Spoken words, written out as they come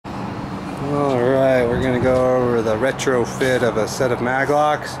retrofit of a set of mag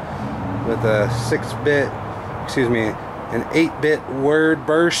locks with a an 8-bit word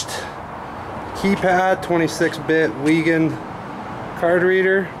burst keypad, 26-bit Wiegand card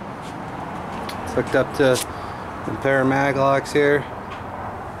reader. It's hooked up to a pair of mag locks here.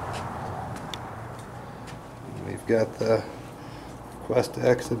 We've got the request to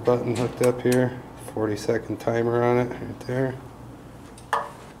exit button hooked up here, 40-second timer on it right there.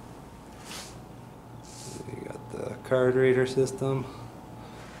 We got the card reader system,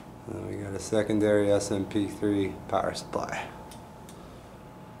 and then we got a secondary SMP3 power supply,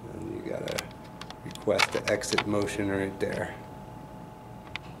 and you got a request to exit motion right there.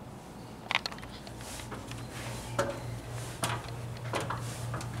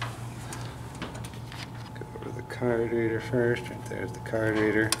 Card reader first. Right there's the card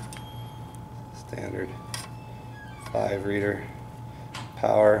reader. Standard 5 reader.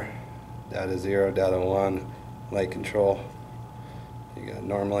 Power, data 0, data 1, light control. You got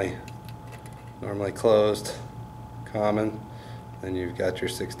normally closed, common. Then you've got your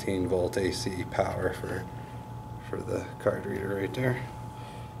 16-volt AC power for the card reader right there.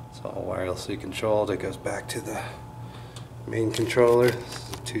 It's all wirelessly controlled. It goes back to the main controller. This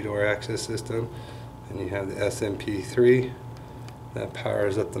is a 2-door access system. And you have the SMP3 that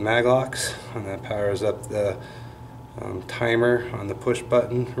powers up the mag locks, and that powers up the timer on the push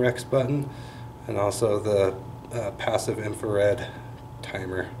button, Rex button, and also the passive infrared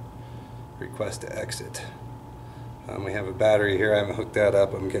timer request to exit. We have a battery here. I haven't hooked that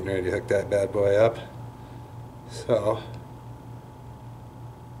up. I'm getting ready to hook that bad boy up. So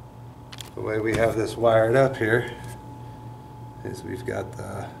the way we have this wired up here is we've got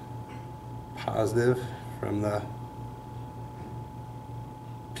the positive from the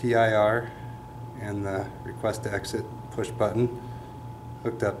PIR and the request to exit push button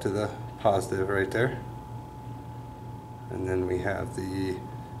hooked up to the positive right there, and then we have the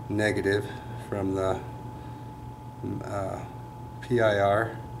negative from the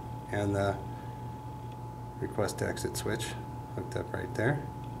PIR and the request to exit switch hooked up right there.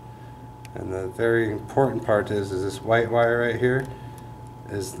 And the very important part is this white wire right here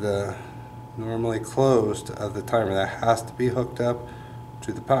is the normally closed of the timer. That has to be hooked up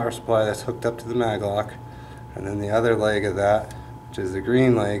to the power supply that's hooked up to the mag lock, and then the other leg of that, which is the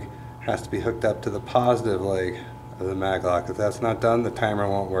green leg, has to be hooked up to the positive leg of the mag lock. If that's not done, the timer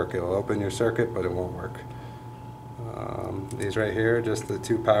won't work. It will open your circuit, but it won't work. These right here are just the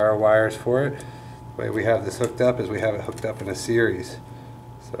 2 power wires for it. The way we have this hooked up is we have it hooked up in a series.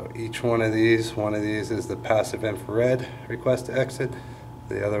 So each one of these is the passive infrared request to exit.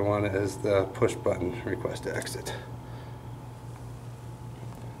 The other one is the push button request to exit.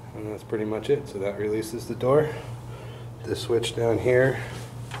 And that's pretty much it. So that releases the door. This switch down here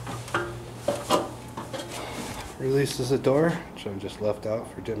releases the door, which I've just left out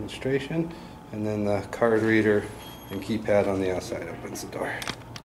for demonstration. And then the card reader and keypad on the outside opens the door.